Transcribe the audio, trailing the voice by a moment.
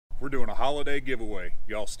We're doing a holiday giveaway.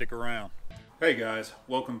 Y'all stick around. Hey guys,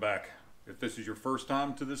 welcome back. If this is your first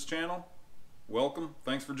time to this channel, welcome.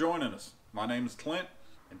 Thanks for joining us. My name is Clint,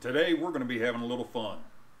 and today we're going to be having a little fun.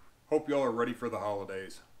 Hope y'all are ready for the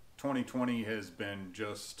holidays. 2020 has been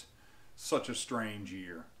just such a strange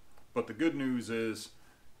year. But the good news is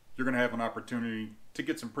you're going to have an opportunity to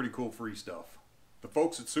get some pretty cool free stuff. The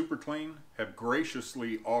folks at Super Clean have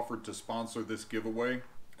graciously offered to sponsor this giveaway,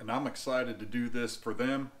 and I'm excited to do this for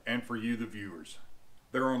them and for you, the viewers.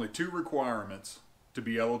 There are only two requirements to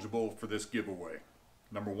be eligible for this giveaway.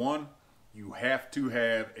 Number one, you have to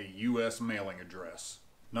have a U.S. mailing address.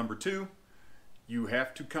 Number two, you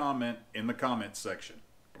have to comment in the comments section.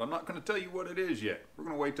 But I'm not going to tell you what it is yet. We're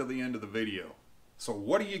going to wait till the end of the video. So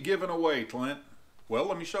what are you giving away, Clint? Well,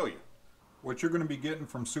 let me show you. What you're going to be getting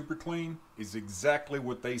from Super Clean is exactly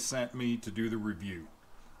what they sent me to do the review.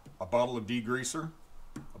 A bottle of degreaser,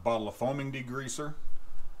 a bottle of foaming degreaser,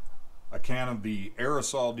 a can of the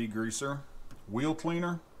aerosol degreaser, wheel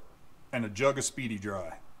cleaner, and a jug of Speedy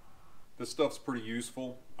Dry. This stuff's pretty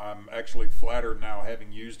useful. I'm actually flattered now,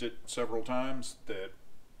 having used it several times, that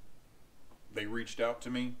they reached out to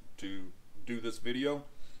me to do this video.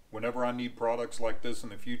 Whenever I need products like this in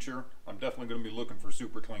the future, I'm definitely going to be looking for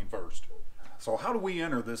Super Clean first. So how do we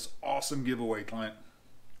enter this awesome giveaway, Clint?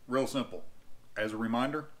 Real simple. As a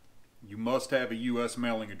reminder, you must have a U.S.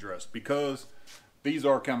 mailing address because these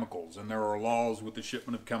are chemicals and there are laws with the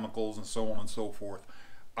shipment of chemicals and so on and so forth.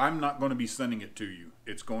 I'm not going to be sending it to you.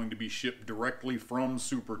 It's going to be shipped directly from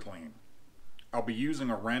Super Clean. I'll be using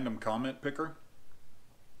a random comment picker,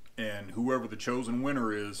 and whoever the chosen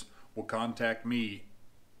winner will contact me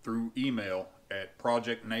through email at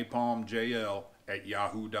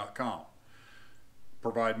projectnapalmjl@yahoo.com.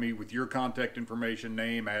 Provide me with your contact information,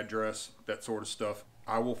 name, address, that sort of stuff.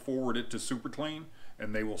 I will forward it to Super Clean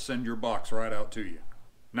and they will send your box right out to you.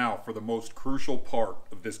 Now for the most crucial part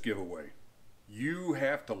of this giveaway. You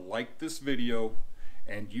have to like this video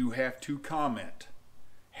and you have to comment,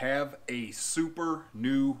 "Have a super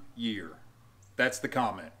new year." That's the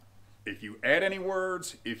comment. If you add any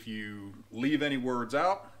words, if you leave any words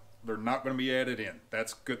out, they're not going to be added in.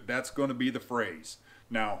 That's good. That's going to be the phrase.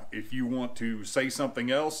 Now, if you want to say something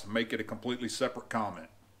else, make it a completely separate comment.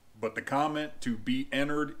 But the comment to be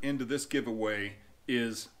entered into this giveaway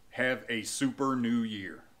is "Have a super new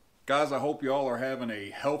year." Guys, I hope you all are having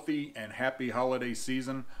a healthy and happy holiday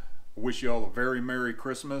season. I wish you all a very Merry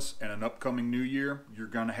Christmas and an upcoming New Year. You're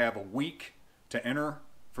going to have a week to enter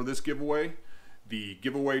for this giveaway. The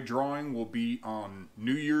giveaway drawing will be on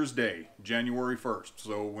New Year's Day, January 1st.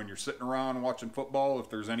 So when you're sitting around watching football, if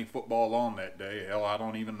there's any football on that day, hell, I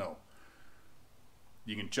don't even know.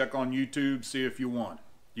 You can check on YouTube, see if you won.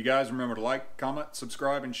 You guys remember to like, comment,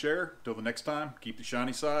 subscribe, and share. Till the next time, keep the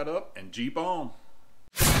shiny side up and Jeep on.